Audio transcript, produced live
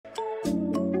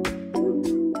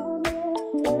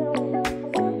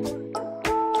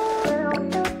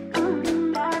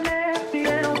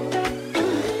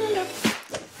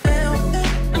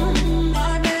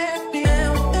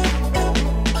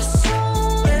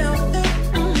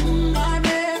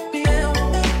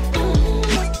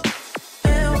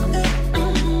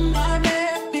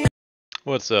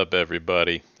What's up,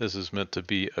 everybody? This is meant to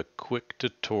be a quick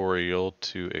tutorial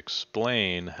to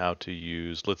explain how to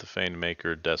use Lithophane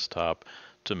Maker Desktop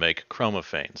to make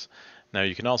Chromaphanes. Now,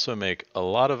 you can also make a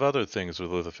lot of other things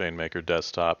with Lithophane Maker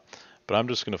Desktop, but I'm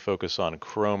just going to focus on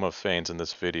Chromaphanes in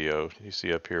this video. You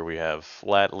see up here we have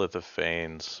flat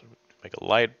lithophanes, make a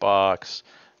light box,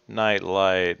 night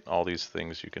light, all these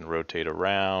things you can rotate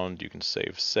around, you can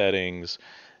save settings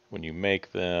when you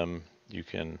make them, you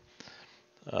can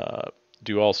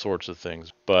do all sorts of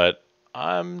things, but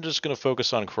I'm just going to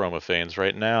focus on chromaphanes.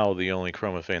 Right now, the only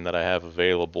chromaphane that I have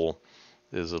available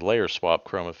is a layer swap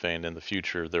chromaphane. In the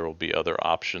future, there will be other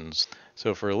options.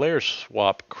 So for a layer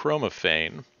swap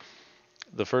chromaphane,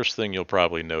 the first thing you'll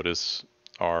probably notice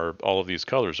are all of these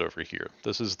colors over here.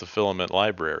 This is the filament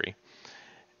library.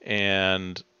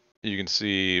 And you can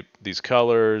see these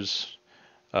colors,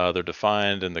 they're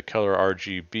defined in the color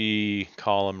RGB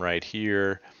column right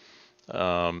here.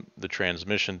 The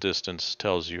transmission distance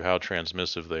tells you how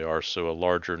transmissive they are, so a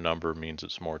larger number means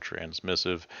it's more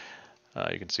transmissive.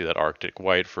 You can see that Arctic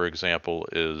white, for example,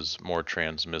 is more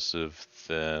transmissive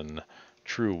than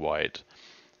true white,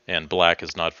 and black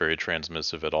is not very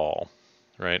transmissive at all,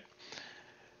 right?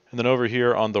 And then over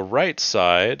here on the right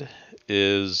side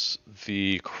is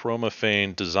the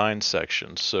chromaphane design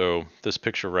section. So this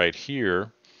picture right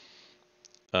here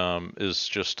is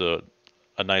just a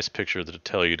nice picture that'll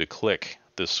tell you to click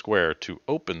this square to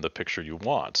open the picture you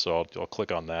want. So I'll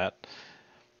click on that.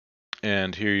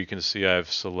 And here you can see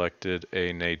I've selected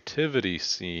a nativity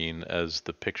scene as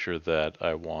the picture that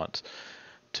I want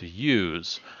to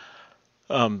use.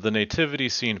 The nativity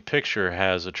scene picture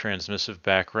has a transmissive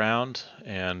background,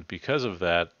 and because of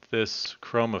that, this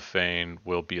chromaphane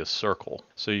will be a circle.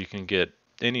 So you can get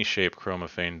any shape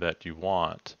chromaphane that you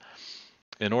want.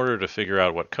 In order to figure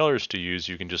out what colors to use,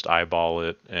 you can just eyeball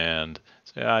it and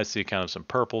say, I see kind of some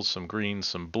purples, some greens,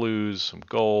 some blues, some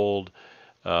gold,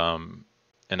 and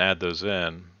add those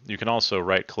in. You can also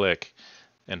right-click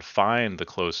and find the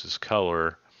closest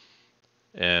color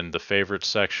in the favorite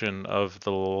section of the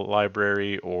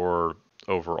library or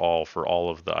overall for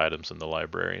all of the items in the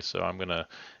library. So I'm going to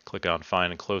click on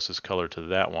find closest color to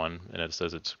that one, and it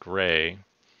says it's gray.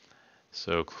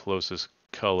 So closest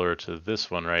color to this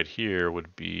one right here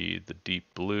would be the deep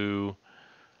blue.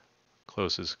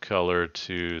 Closest color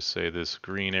to, say, this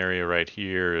green area right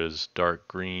here is dark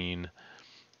green.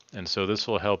 And so this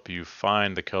will help you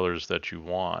find the colors that you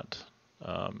want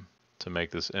to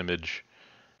make this image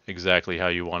exactly how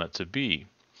you want it to be.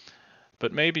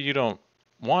 But maybe you don't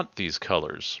want these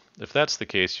colors. If that's the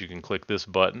case, you can click this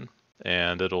button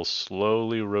and it'll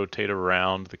slowly rotate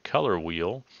around the color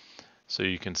wheel so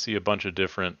you can see a bunch of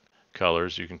different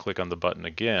colors. You can click on the button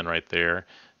again right there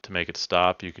to make it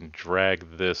stop. You can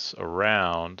drag this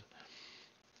around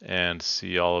and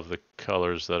see all of the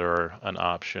colors that are an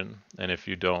option. And if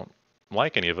you don't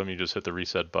like any of them, you just hit the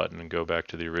reset button and go back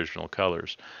to the original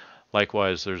colors.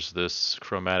 Likewise, there's this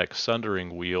chromatic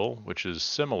sundering wheel, which is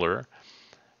similar.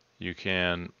 You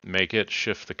can make it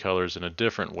shift the colors in a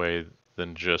different way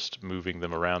than just moving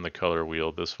them around the color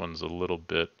wheel. This one's a little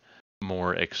bit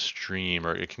more extreme,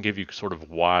 or it can give you sort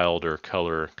of wilder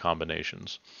color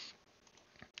combinations.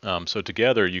 So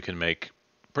together you can make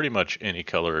pretty much any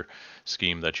color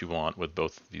scheme that you want with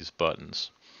both of these buttons.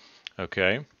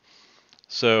 Okay,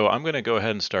 so I'm going to go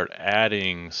ahead and start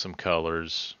adding some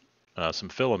colors, some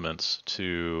filaments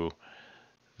to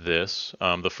this.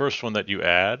 The first one that you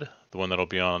add, the one that'll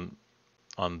be on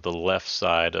the left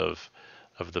side of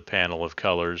the panel of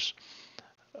colors,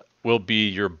 will be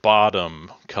your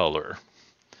bottom color.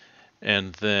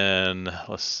 And then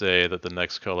let's say that the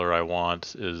next color I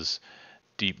want is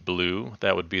deep blue.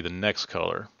 That would be the next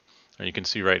color. And you can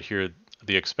see right here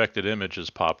the expected image has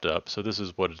popped up. So this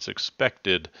is what it's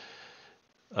expected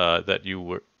that you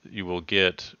will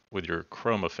get with your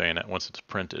chromaphane once it's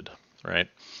printed, right?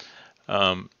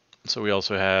 So we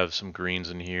also have some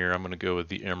greens in here. I'm going to go with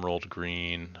the emerald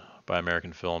green by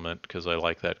American Filament because I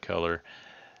like that color.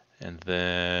 And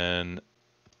then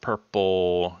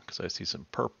purple, because I see some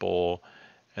purple,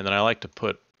 and then I like to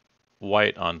put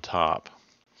white on top.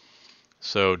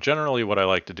 So generally what I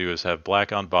like to do is have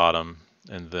black on bottom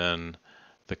and then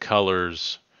the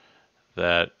colors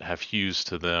that have hues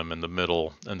to them in the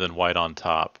middle and then white on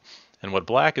top. And what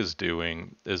black is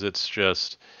doing is it's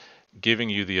just giving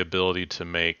you the ability to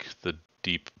make the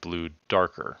deep blue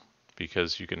darker,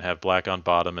 because you can have black on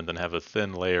bottom and then have a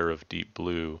thin layer of deep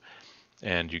blue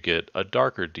and you get a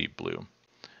darker deep blue.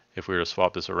 If we were to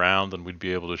swap this around, then we'd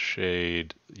be able to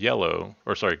shade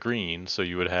green, so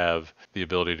you would have the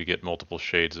ability to get multiple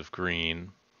shades of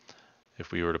green.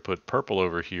 If we were to put purple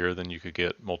over here, then you could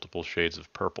get multiple shades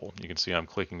of purple. You can see I'm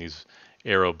clicking these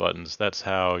arrow buttons. That's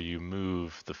how you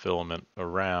move the filament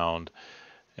around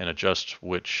and adjust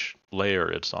which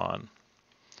layer it's on.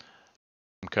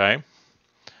 Okay,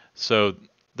 so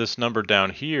this number down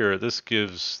here, this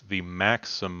gives the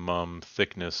maximum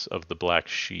thickness of the black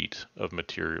sheet of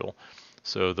material.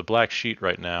 So the black sheet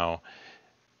right now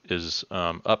is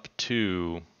up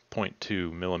to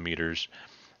 0.2 millimeters,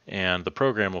 and the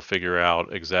program will figure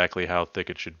out exactly how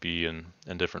thick it should be in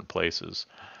different places.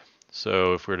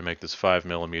 So if we were to make this 5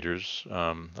 millimeters,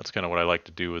 that's kind of what I like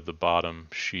to do with the bottom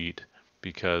sheet,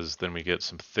 because then we get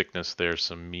some thickness there,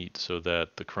 some meat, so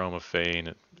that the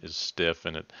chromaphane is stiff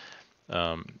and it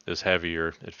is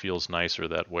heavier. It feels nicer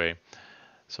that way.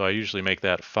 So I usually make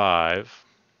that 5,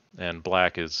 and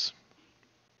black is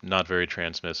not very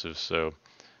transmissive, so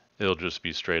it'll just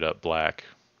be straight up black.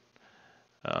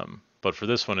 But for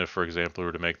this one, if for example we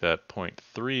were to make that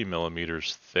 0.3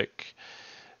 millimeters thick,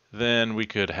 then we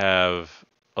could have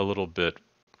a little bit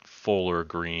fuller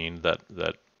green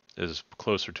that is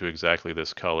closer to exactly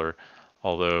this color.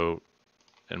 Although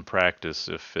in practice,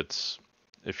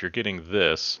 if you're getting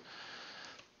this,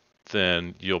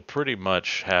 then you'll pretty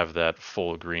much have that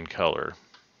full green color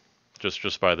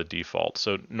just by the default.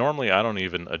 So normally I don't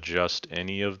even adjust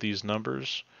any of these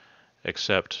numbers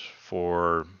except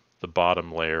for the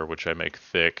bottom layer, which I make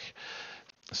thick.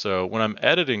 So when I'm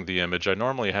editing the image, I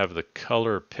normally have the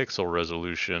color pixel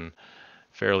resolution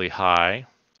fairly high,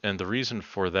 and the reason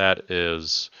for that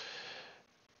is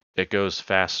it goes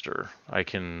faster. I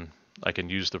can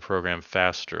use the program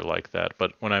faster like that.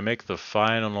 But when I make the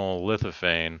final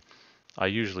lithophane, I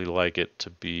usually like it to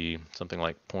be something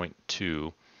like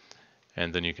 0.2,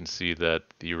 and then you can see that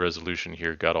the resolution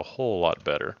here got a whole lot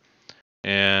better.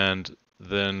 And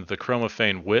then the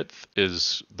chromaphane width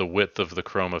is the width of the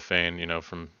chromaphane, you know,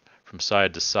 from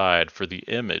side to side for the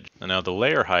image. And now the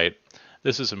layer height,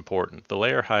 this is important. The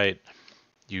layer height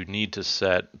you need to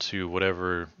set to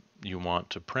whatever you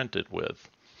want to print it with.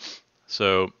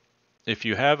 So if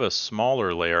you have a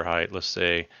smaller layer height, let's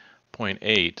say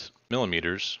 0.8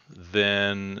 millimeters,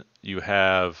 then you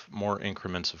have more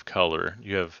increments of color.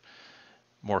 You have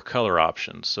more color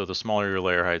options. So the smaller your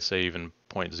layer height, say even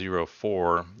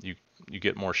 0.04, you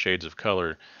get more shades of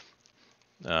color.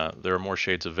 There are more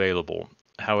shades available.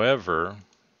 However,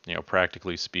 you know,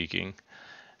 practically speaking,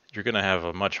 you're going to have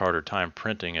a much harder time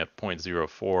printing at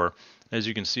 0.04. As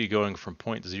you can see, going from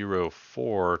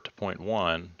 0.04 to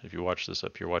 0.1, if you watch this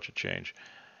up here, watch it change.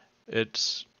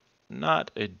 It's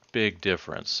not a big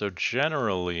difference. So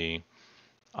generally,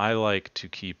 I like to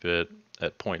keep it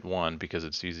at 0.1 because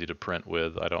it's easy to print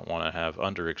with. I don't want to have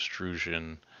under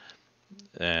extrusion,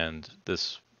 and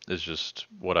this is just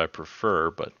what I prefer,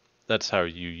 but that's how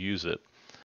you use it.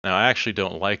 Now I actually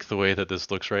don't like the way that this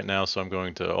looks right now, so I'm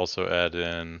going to also add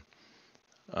in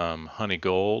honey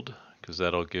gold, because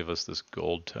that'll give us this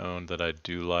gold tone that I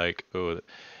do like. Oh,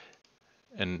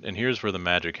 and here's where the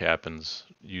magic happens.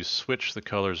 You switch the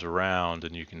colors around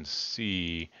and you can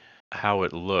see how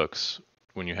it looks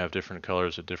when you have different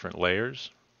colors at different layers.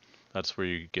 That's where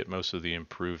you get most of the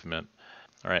improvement.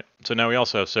 All right, so now we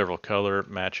also have several color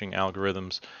matching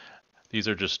algorithms. These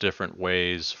are just different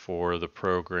ways for the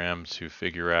program to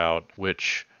figure out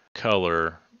which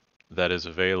color that is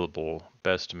available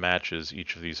best matches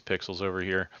each of these pixels over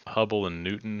here. Hubble and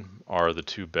Newton are the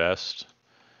two best.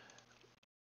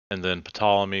 And then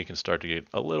Ptolemy can start to get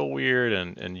a little weird,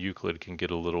 and Euclid can get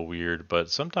a little weird,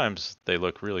 but sometimes they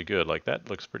look really good. Like that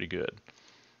looks pretty good.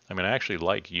 I mean, I actually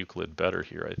like Euclid better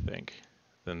here, I think,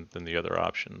 than the other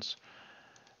options.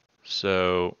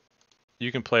 So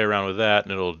you can play around with that,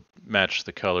 and it'll match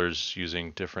the colors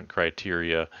using different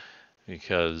criteria,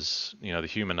 because you know the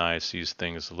human eye sees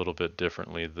things a little bit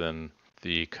differently than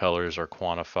the colors are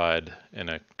quantified in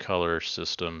a color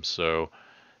system. So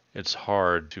it's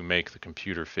hard to make the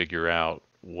computer figure out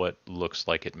what looks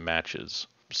like it matches.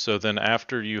 So then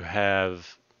after you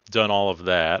have done all of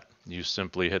that, you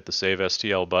simply hit the Save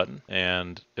STL button,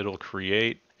 and it'll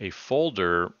create a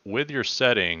folder with your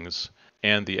settings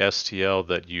and the STL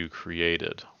that you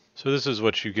created. So this is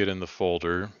what you get in the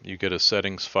folder. You get a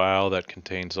settings file that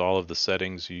contains all of the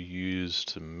settings you used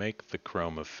to make the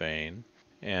chromaphane,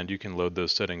 and you can load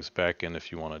those settings back in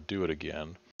if you want to do it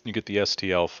again. You get the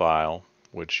STL file,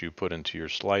 which you put into your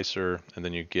slicer, and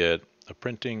then you get a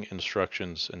printing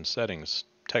instructions and settings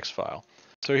text file.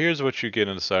 So here's what you get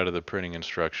inside of the printing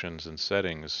instructions and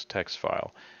settings text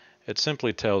file. It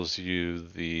simply tells you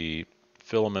the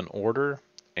filament order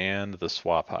and the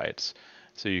swap heights.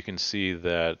 So you can see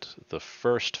that the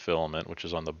first filament, which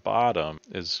is on the bottom,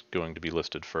 is going to be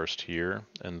listed first here,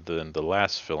 and then the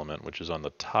last filament, which is on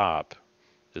the top,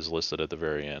 is listed at the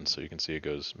very end. So you can see it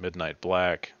goes midnight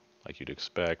black, like you'd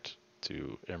expect,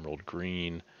 to emerald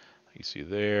green, you see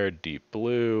there, deep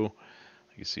blue,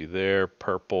 you see there,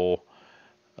 purple,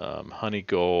 honey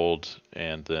gold,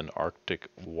 and then Arctic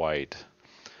white.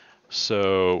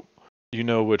 So you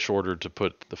know which order to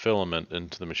put the filament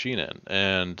into the machine in.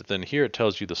 And then here it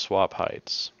tells you the swap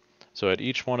heights. So at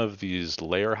each one of these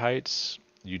layer heights,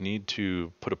 you need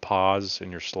to put a pause in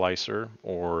your slicer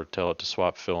or tell it to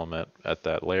swap filament at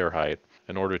that layer height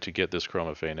in order to get this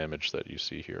chromaphane image that you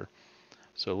see here.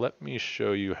 So let me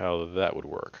show you how that would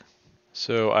work.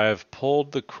 So I've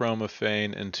pulled the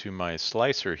chromaphane into my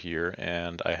slicer here,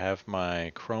 and I have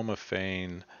my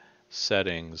chromaphane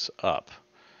settings up.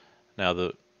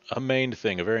 Now a main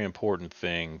thing, a very important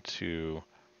thing to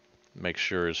make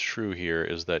sure is true here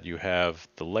is that you have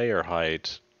the layer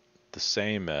height the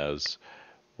same as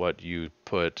what you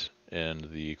put in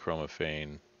the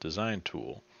chromaphane design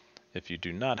tool. If you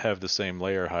do not have the same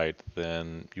layer height,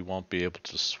 then you won't be able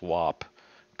to swap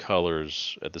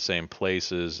colors at the same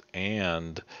places,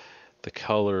 and the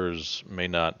colors may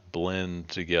not blend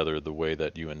together the way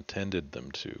that you intended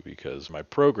them to, because my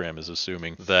program is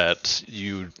assuming that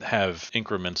you have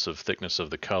increments of thickness of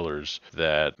the colors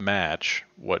that match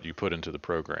what you put into the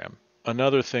program.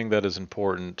 Another thing that is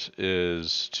important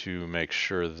is to make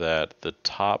sure that the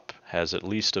top has at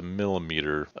least a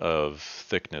millimeter of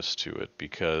thickness to it,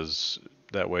 because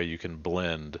that way you can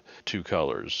blend two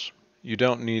colors. You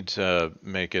don't need to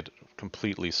make it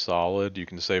completely solid. You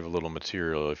can save a little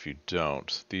material if you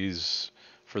don't. These,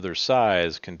 for their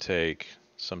size, can take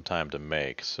some time to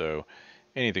make, so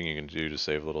anything you can do to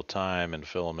save a little time and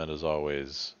filament is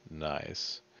always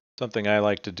nice. Something I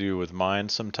like to do with mine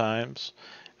sometimes,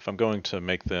 if I'm going to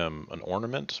make them an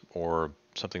ornament or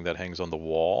something that hangs on the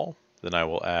wall, then I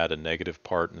will add a negative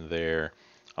part in there.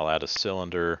 I'll add a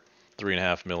cylinder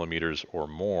 3.5 millimeters or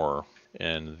more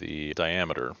in the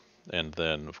diameter. And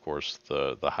then, of course,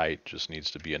 the height just needs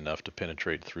to be enough to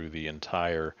penetrate through the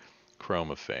entire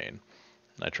chromaphane.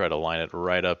 And I try to line it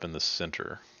right up in the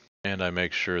center. And I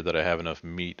make sure that I have enough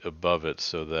meat above it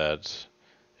so that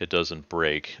it doesn't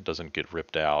break, it doesn't get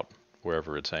ripped out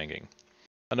wherever it's hanging.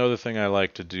 Another thing I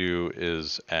like to do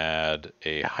is add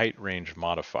a height range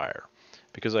modifier.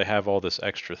 Because I have all this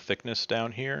extra thickness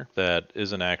down here that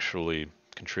isn't actually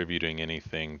contributing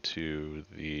anything to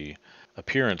the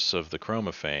appearance of the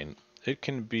chromaphane, it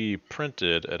can be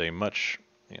printed at a much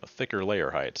thicker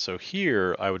layer height. So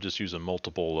here I would just use a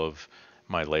multiple of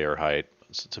my layer height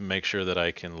to make sure that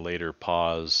I can later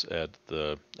pause at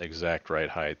the exact right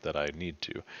height that I need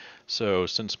to. So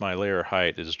since my layer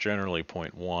height is generally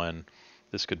 0.1,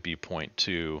 this could be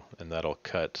 0.2, and that'll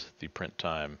cut the print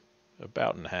time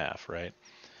about in half, right?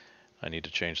 I need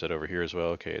to change that over here as well.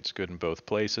 Okay, it's good in both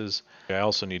places. I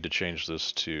also need to change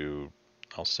this to,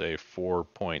 I'll say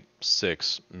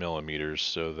 4.6 millimeters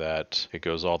so that it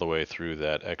goes all the way through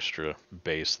that extra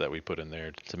base that we put in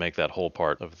there to make that whole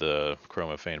part of the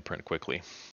chromaphane print quickly.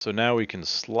 So now we can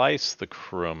slice the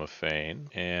chromaphane,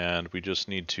 and we just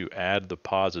need to add the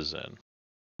pauses in.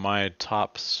 My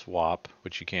top swap,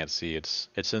 which you can't see, it's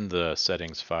in the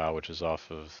settings file, which is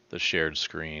off of the shared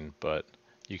screen, but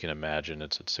you can imagine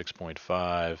it's at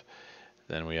 6.5.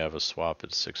 Then we have a swap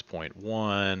at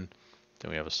 6.1. Then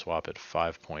we have a swap at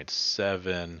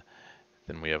 5.7.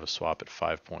 Then we have a swap at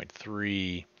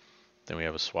 5.3. Then we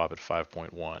have a swap at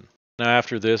 5.1. Now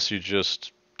after this, you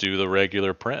just do the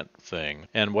regular print thing.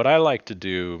 And what I like to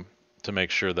do to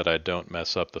make sure that I don't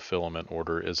mess up the filament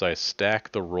order is I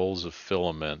stack the rolls of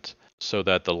filament so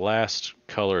that the last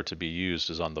color to be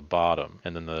used is on the bottom,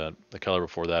 and then the color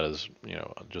before that is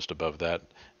just above that,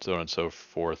 so on and so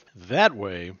forth. That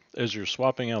way, as you're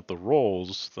swapping out the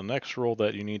rolls, the next roll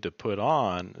that you need to put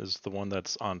on is the one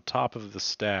that's on top of the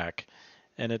stack,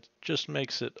 and it just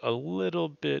makes it a little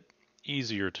bit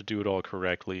easier to do it all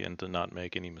correctly and to not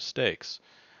make any mistakes.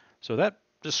 So that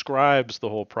describes the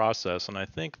whole process, and I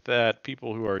think that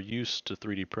people who are used to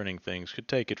 3D printing things could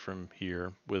take it from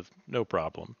here with no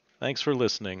problem. Thanks for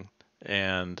listening,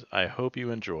 and I hope you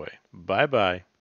enjoy. Bye-bye.